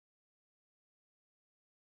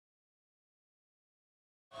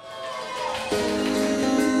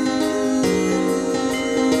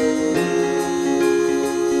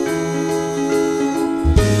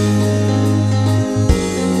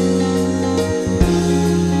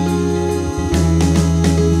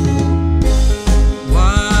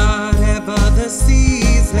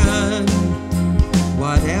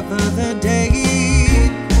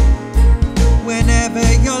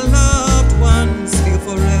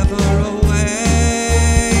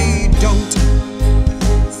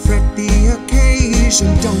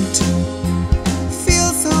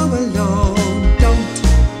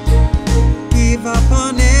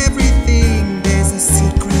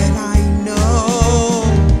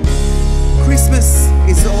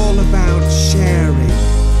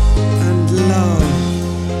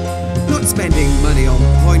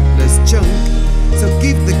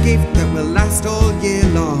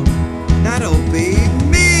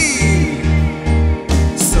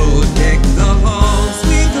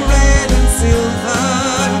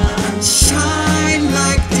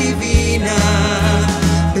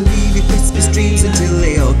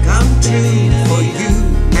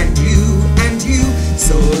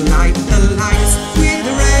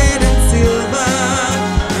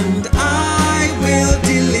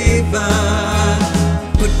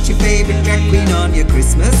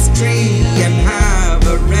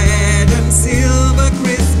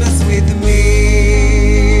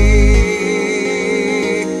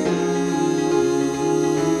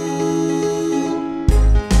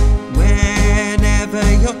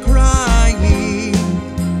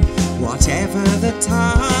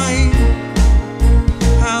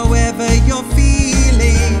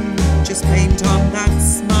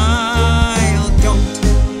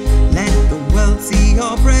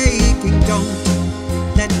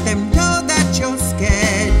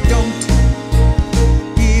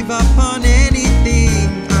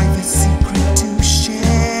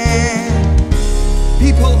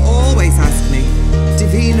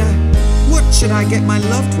should I get my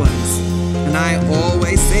loved ones? And I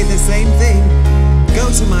always say the same thing. Go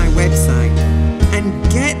to my website and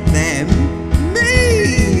get them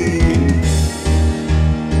me.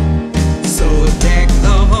 So deck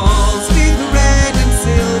the halls with red and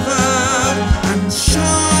silver and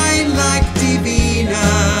shine like Divina.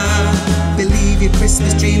 Believe your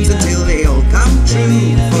Christmas dreams until they all come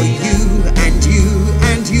true for you and you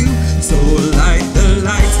and you. So light the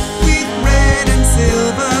lights with red and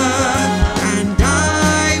silver and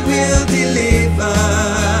I will deliver.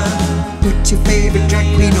 Put your favorite drag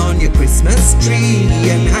queen on your Christmas tree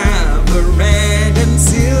and have a red and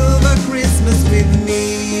silver Christmas with me.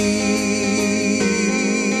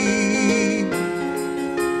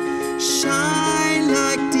 Shine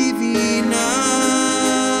like Divina.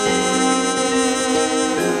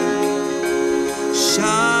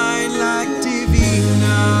 Shine like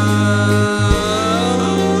Divina.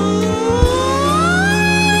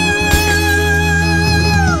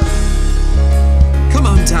 Come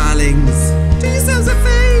on, darlings, do yourselves a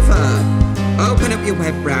favour. Open up your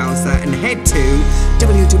web browser and head to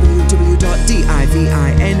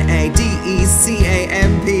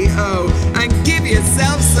www.divinadecampo and give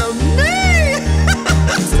yourself some me.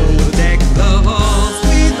 So deck the halls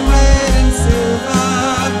with red and silver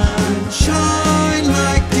and shine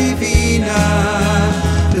like Divina.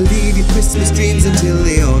 Believe your Christmas dreams until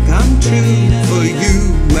they all come true for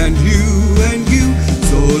you and you and you.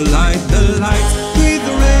 So light the lights with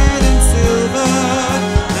red and silver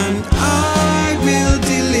and I will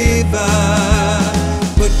deliver.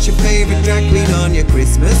 Put your favorite drag queen on your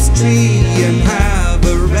Christmas tree and have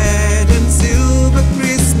a red and silver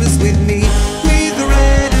Christmas with me. With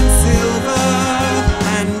red and silver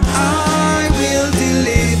and I will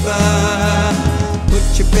deliver. Put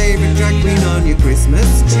your favorite drag queen on your Christmas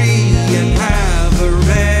tree and have a